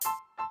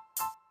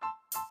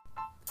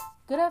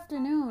Good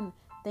afternoon.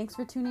 Thanks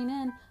for tuning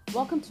in.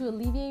 Welcome to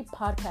Alleviate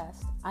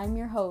podcast. I'm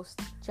your host,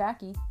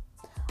 Jackie.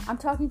 I'm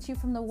talking to you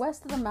from the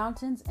west of the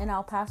mountains in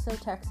El Paso,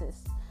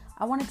 Texas.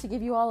 I wanted to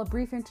give you all a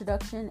brief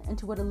introduction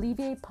into what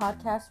Alleviate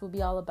podcast will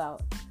be all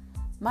about.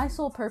 My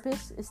sole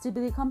purpose is to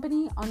be the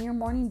company on your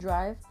morning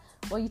drive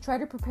while you try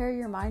to prepare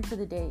your mind for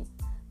the day.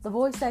 The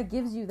voice that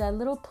gives you that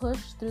little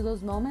push through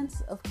those moments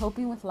of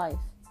coping with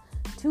life.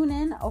 Tune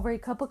in over a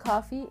cup of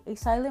coffee, a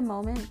silent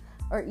moment,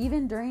 or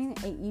even during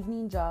an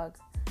evening jog.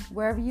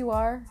 Wherever you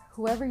are,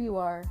 whoever you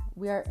are,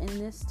 we are in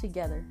this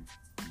together.